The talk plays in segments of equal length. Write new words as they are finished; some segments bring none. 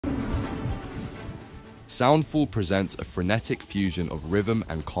Soundfall presents a frenetic fusion of rhythm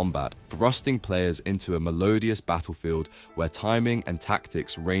and combat, thrusting players into a melodious battlefield where timing and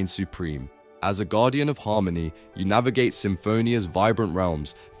tactics reign supreme. As a guardian of harmony, you navigate Symphonia's vibrant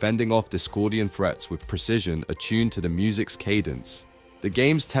realms, fending off Discordian threats with precision attuned to the music's cadence. The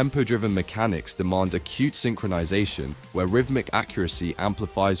game's tempo-driven mechanics demand acute synchronization, where rhythmic accuracy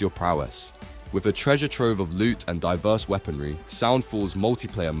amplifies your prowess. With a treasure trove of loot and diverse weaponry, Soundfall's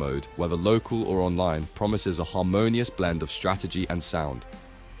multiplayer mode, whether local or online, promises a harmonious blend of strategy and sound.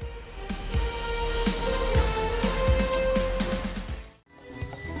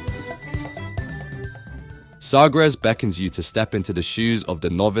 Sagres beckons you to step into the shoes of the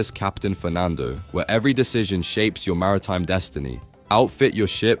novice Captain Fernando, where every decision shapes your maritime destiny. Outfit your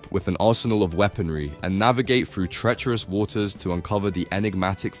ship with an arsenal of weaponry and navigate through treacherous waters to uncover the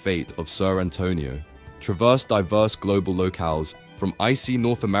enigmatic fate of Sir Antonio. Traverse diverse global locales, from icy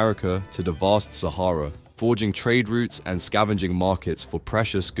North America to the vast Sahara, forging trade routes and scavenging markets for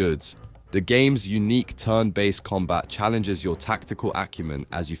precious goods. The game's unique turn-based combat challenges your tactical acumen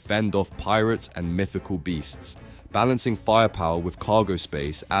as you fend off pirates and mythical beasts. Balancing firepower with cargo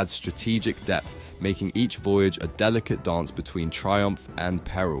space adds strategic depth, making each voyage a delicate dance between triumph and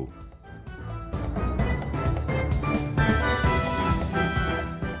peril.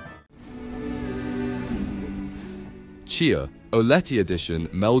 Tchia, Oléti edition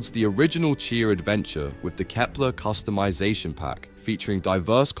melds the original Tchia adventure with the Kepler customization pack, featuring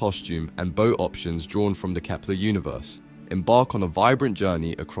diverse costume and boat options drawn from the Kepler universe. Embark on a vibrant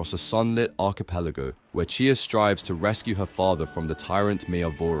journey across a sunlit archipelago where Tchia strives to rescue her father from the tyrant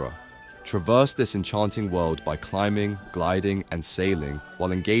Meavora. Traverse this enchanting world by climbing, gliding, and sailing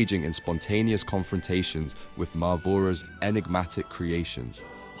while engaging in spontaneous confrontations with Meavora's enigmatic creations.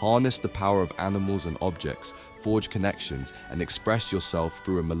 Harness the power of animals and objects, forge connections, and express yourself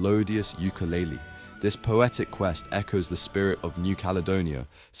through a melodious ukulele. This poetic quest echoes the spirit of New Caledonia,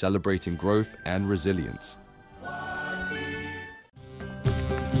 celebrating growth and resilience.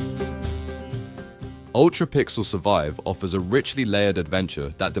 Ultra Pixel Survive offers a richly layered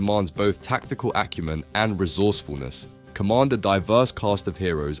adventure that demands both tactical acumen and resourcefulness. Command a diverse cast of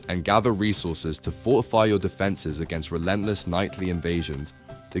heroes and gather resources to fortify your defenses against relentless nightly invasions.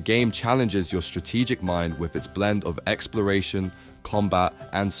 The game challenges your strategic mind with its blend of exploration, combat,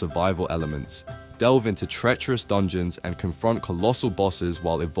 and survival elements. Delve into treacherous dungeons and confront colossal bosses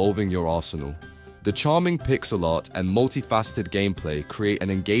while evolving your arsenal. The charming pixel art and multifaceted gameplay create an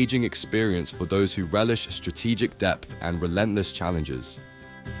engaging experience for those who relish strategic depth and relentless challenges.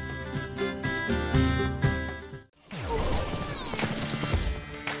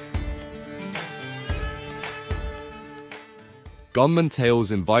 Gunman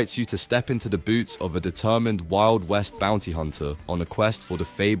Tales invites you to step into the boots of a determined Wild West bounty hunter on a quest for the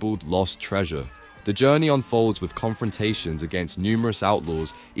fabled lost treasure. The journey unfolds with confrontations against numerous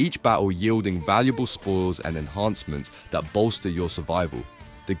outlaws, each battle yielding valuable spoils and enhancements that bolster your survival.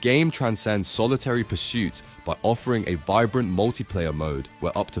 The game transcends solitary pursuits by offering a vibrant multiplayer mode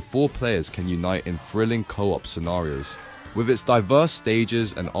where up to 4 players can unite in thrilling co-op scenarios. With its diverse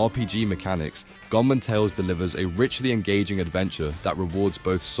stages and RPG mechanics, Gunman Tales delivers a richly engaging adventure that rewards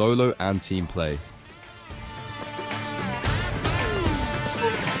both solo and team play.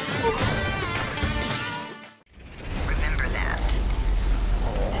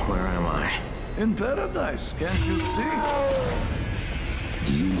 In paradise, can't you see?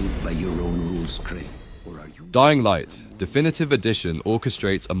 Do you live by your own rules, Craig? Or are you... Dying Light Definitive Edition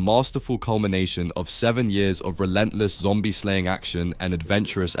orchestrates a masterful culmination of 7 years of relentless zombie-slaying action and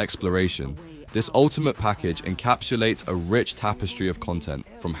adventurous exploration. This ultimate package encapsulates a rich tapestry of content,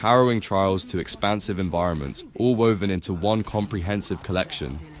 from harrowing trials to expansive environments, all woven into one comprehensive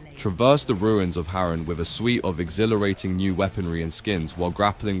collection. Traverse the ruins of Harran with a suite of exhilarating new weaponry and skins while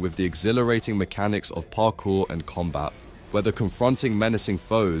grappling with the exhilarating mechanics of parkour and combat. Whether confronting menacing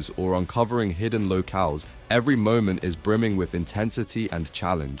foes or uncovering hidden locales, every moment is brimming with intensity and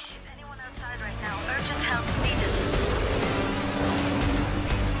challenge. Anyone outside right now? Urgent help needed.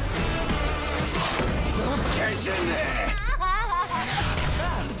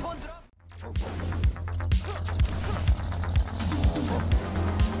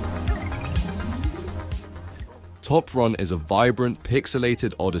 Top Run is a vibrant,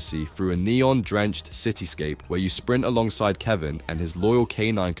 pixelated odyssey through a neon-drenched cityscape where you sprint alongside Kevin and his loyal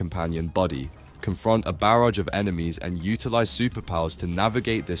canine companion Buddy, confront a barrage of enemies and utilize superpowers to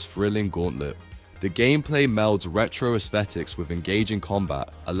navigate this thrilling gauntlet. The gameplay melds retro aesthetics with engaging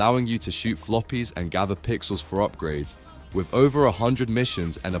combat, allowing you to shoot floppies and gather pixels for upgrades. With over 100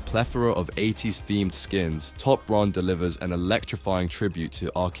 missions and a plethora of 80s themed skins, Top Run delivers an electrifying tribute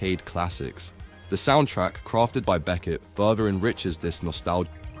to arcade classics. The soundtrack, crafted by Beckett, further enriches this nostalgia.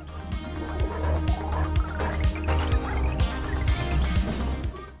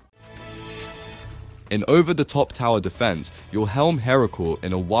 In over-the-top tower defense, you'll helm Heracor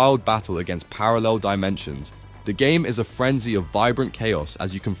in a wild battle against parallel dimensions. The game is a frenzy of vibrant chaos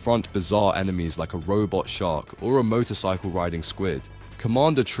as you confront bizarre enemies like a robot shark or a motorcycle-riding squid.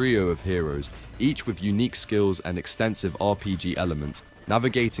 Command a trio of heroes, each with unique skills and extensive RPG elements,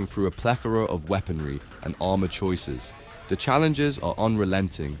 navigating through a plethora of weaponry and armor choices. The challenges are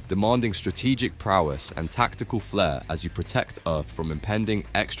unrelenting, demanding strategic prowess and tactical flair as you protect Earth from impending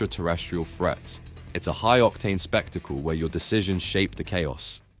extraterrestrial threats. It's a high-octane spectacle where your decisions shape the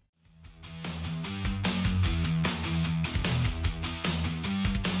chaos.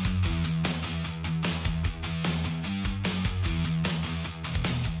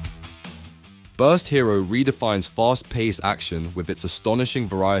 Burst Hero redefines fast-paced action with its astonishing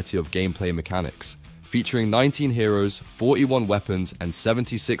variety of gameplay mechanics. Featuring 19 heroes, 41 weapons, and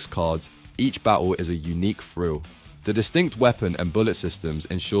 76 cards, each battle is a unique thrill. The distinct weapon and bullet systems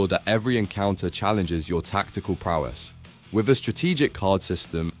ensure that every encounter challenges your tactical prowess. With a strategic card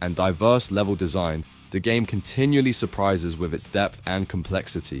system and diverse level design, the game continually surprises with its depth and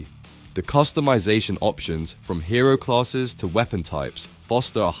complexity. The customization options, from hero classes to weapon types,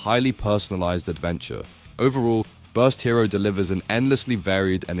 foster a highly personalized adventure. Overall, Burst Hero delivers an endlessly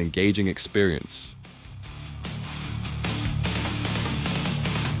varied and engaging experience.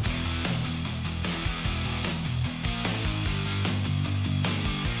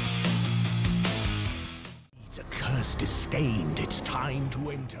 Is stained. It's time to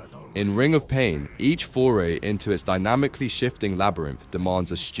enter the... In Ring of Pain, each foray into its dynamically shifting labyrinth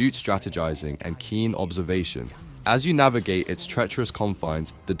demands astute strategizing and keen observation. As you navigate its treacherous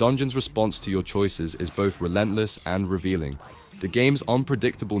confines, the dungeon's response to your choices is both relentless and revealing. The game's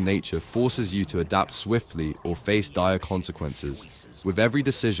unpredictable nature forces you to adapt swiftly or face dire consequences. With every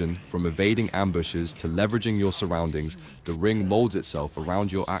decision, from evading ambushes to leveraging your surroundings, the ring molds itself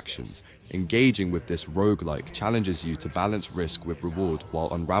around your actions. Engaging with this roguelike challenges you to balance risk with reward while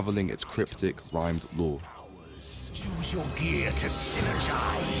unraveling its cryptic, rhymed lore. Choose your gear to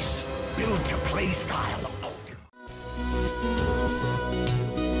synergize. Build to playstyle.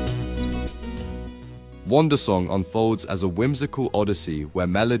 Wandersong unfolds as a whimsical odyssey where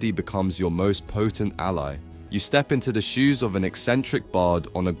melody becomes your most potent ally. You step into the shoes of an eccentric bard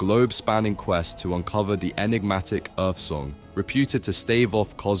on a globe-spanning quest to uncover the enigmatic Earth Song, reputed to stave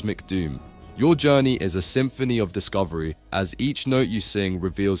off cosmic doom. Your journey is a symphony of discovery, as each note you sing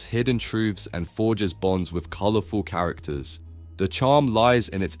reveals hidden truths and forges bonds with colorful characters. The charm lies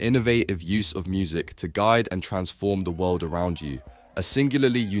in its innovative use of music to guide and transform the world around you, a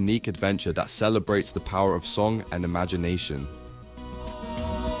singularly unique adventure that celebrates the power of song and imagination.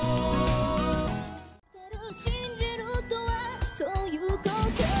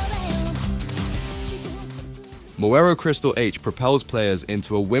 Moero Crystal H propels players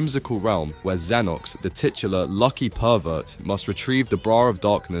into a whimsical realm where Xenox, the titular lucky pervert, must retrieve the Bra of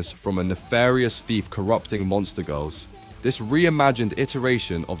Darkness from a nefarious thief corrupting monster girls. This reimagined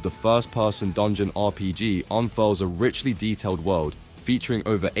iteration of the first-person dungeon RPG unfurls a richly detailed world, featuring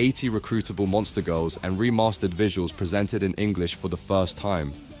over 80 recruitable monster girls and remastered visuals presented in English for the first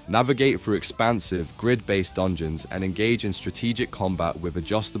time. Navigate through expansive, grid-based dungeons and engage in strategic combat with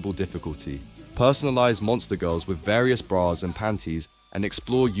adjustable difficulty. Personalize monster girls with various bras and panties, and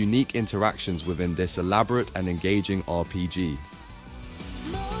explore unique interactions within this elaborate and engaging RPG.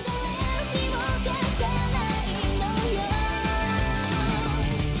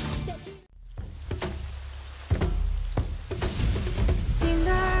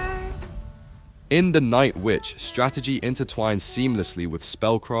 In The Night Witch, strategy intertwines seamlessly with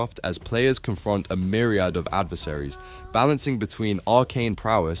spellcraft as players confront a myriad of adversaries, balancing between arcane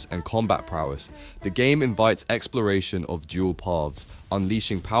prowess and combat prowess. The game invites exploration of dual paths,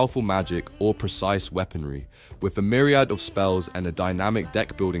 unleashing powerful magic or precise weaponry. With a myriad of spells and a dynamic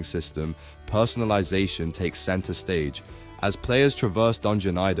deck-building system, personalization takes center stage. As players traverse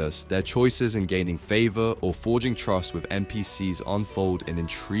Dungeonidas, their choices in gaining favor or forging trust with NPCs unfold in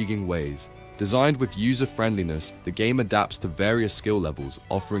intriguing ways. Designed with user-friendliness, the game adapts to various skill levels,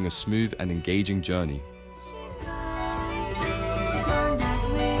 offering a smooth and engaging journey.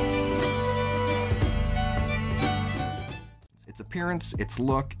 Its appearance, its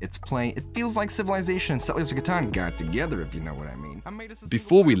look, its play, it feels like Civilization and Settlers of Catan got together, if you know what I mean.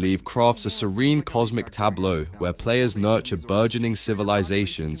 Before We Leave crafts a serene cosmic tableau where players nurture burgeoning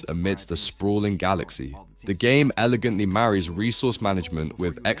civilizations amidst a sprawling galaxy. The game elegantly marries resource management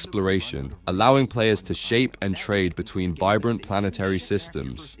with exploration, allowing players to shape and trade between vibrant planetary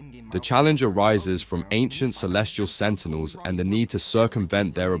systems. The challenge arises from ancient celestial sentinels and the need to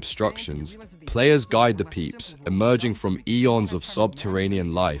circumvent their obstructions. Players guide the peeps, emerging from eons of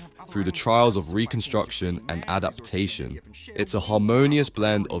subterranean life through the trials of reconstruction and adaptation. It's a harmonious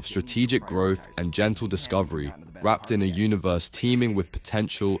blend of strategic growth and gentle discovery, wrapped in a universe teeming with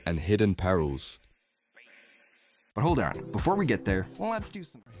potential and hidden perils. But hold on, before we get there, let's do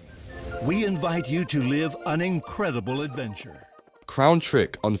some... We invite you to live an incredible adventure. Crown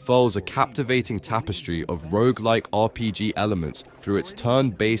Trick unfurls a captivating tapestry of roguelike RPG elements through its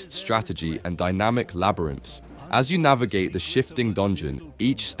turn-based strategy and dynamic labyrinths. As you navigate the shifting dungeon,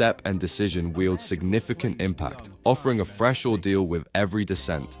 each step and decision wields significant impact, offering a fresh ordeal with every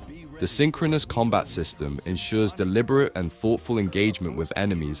descent. The synchronous combat system ensures deliberate and thoughtful engagement with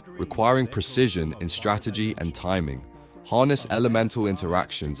enemies, requiring precision in strategy and timing. Harness elemental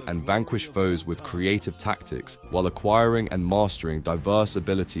interactions and vanquish foes with creative tactics, while acquiring and mastering diverse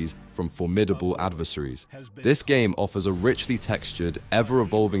abilities from formidable adversaries. This game offers a richly textured,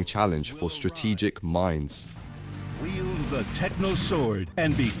 ever-evolving challenge for strategic minds. Wield the Techno Sword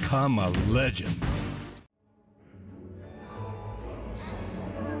and become a legend.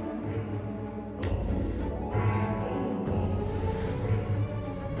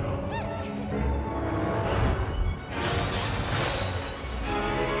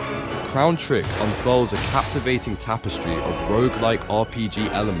 Crown Trick unfurls a captivating tapestry of roguelike RPG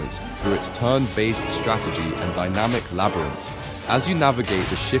elements through its turn-based strategy and dynamic labyrinths. As you navigate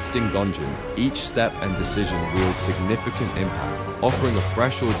the shifting dungeon, each step and decision wields significant impact, offering a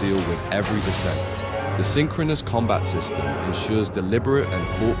fresh ordeal with every descent. The synchronous combat system ensures deliberate and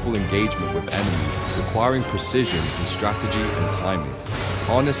thoughtful engagement with enemies, requiring precision in strategy and timing.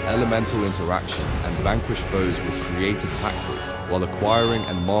 Harness elemental interactions and vanquish foes with creative tactics, while acquiring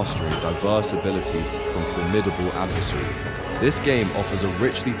and mastering diverse abilities from formidable adversaries. This game offers a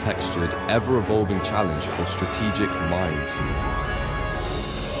richly textured, ever-evolving challenge for strategic minds.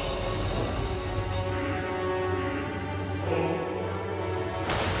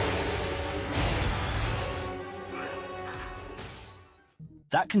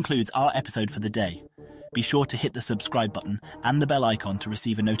 That concludes our episode for the day. Be sure to hit the subscribe button and the bell icon to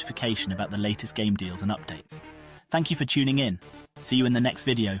receive a notification about the latest game deals and updates. Thank you for tuning in. See you in the next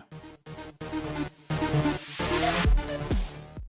video.